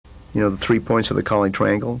You know, the 3 points of the Kali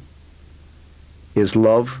triangle is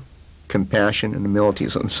love, compassion, and humility.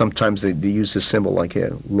 And sometimes they use this symbol like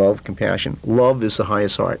here, love, compassion. Love is the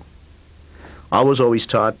highest art. I was always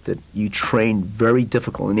taught that you train very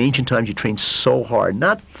difficult. In ancient times, you trained so hard,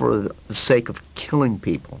 not for the sake of killing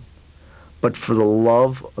people, but for the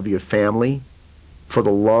love of your family, for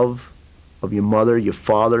the love of your mother, your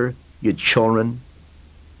father, your children,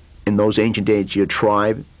 in those ancient days, your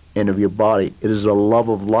tribe, and of your body. It is the love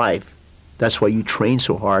of life. That's why you train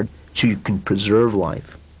so hard, so you can preserve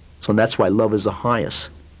life. So that's why love is the highest,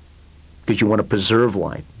 because you want to preserve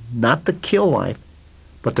life, not to kill life,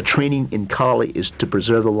 but the training in Kali is to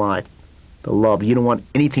preserve the life, the love. You don't want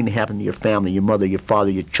anything to happen to your family, your mother, your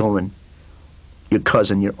father, your children, your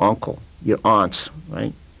cousin, your uncle, your aunts,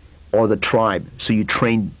 right? Or the tribe. So you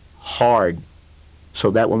train hard,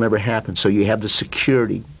 so that will never happen. So you have the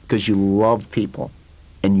security because you love people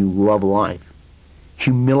and you love life.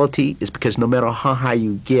 Humility is because no matter how high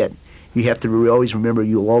you get, you have to always remember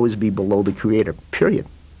you'll always be below the Creator, period.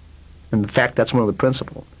 And in fact, that's one of the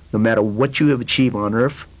principles. No matter what you have achieved on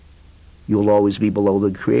earth, you'll always be below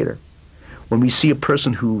the Creator. When we see a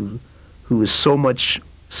person who is so much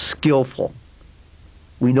skillful,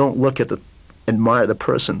 we don't look at admire the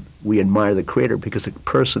person, we admire the Creator, because the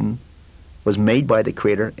person was made by the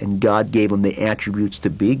Creator and God gave him the attributes to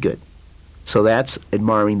be good. So that's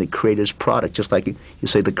admiring the Creator's product. Just like you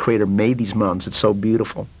say the Creator made these mountains, it's so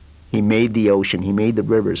beautiful. He made the ocean, he made the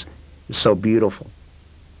rivers, it's so beautiful.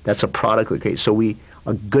 That's a product of the Creator. So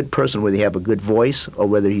a good person, whether he have a good voice or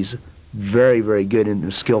whether he's very, very good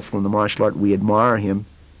and skillful in the martial art, we admire him,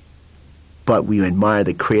 but we admire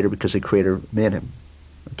the Creator because the Creator made him.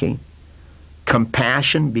 Okay?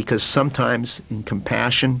 Compassion, because sometimes in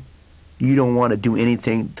compassion, you don't want to do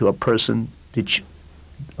anything to a person that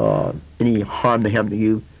any harm to him to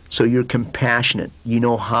you, so you're compassionate. You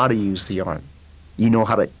know how to use the art. You know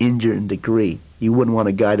how to injure and degree. You wouldn't want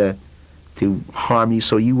a guy to harm you,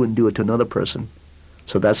 so you wouldn't do it to another person.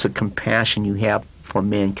 So that's the compassion you have for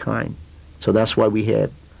mankind. So that's why we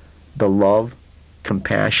had the love,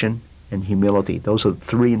 compassion, and humility. Those are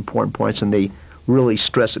 3 important points, and they really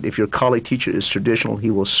stress it. If your Kali teacher is traditional,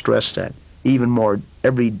 he will stress that. Even more,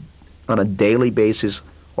 on a daily basis,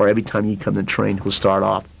 or every time you come to train, he'll start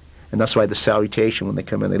off. And that's why the salutation, when they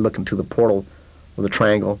come in, they look into the portal of the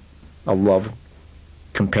triangle of love,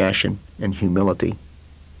 compassion, and humility.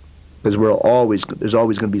 Because there's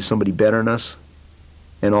always going to be somebody better than us,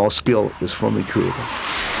 and all skill is from the Creator.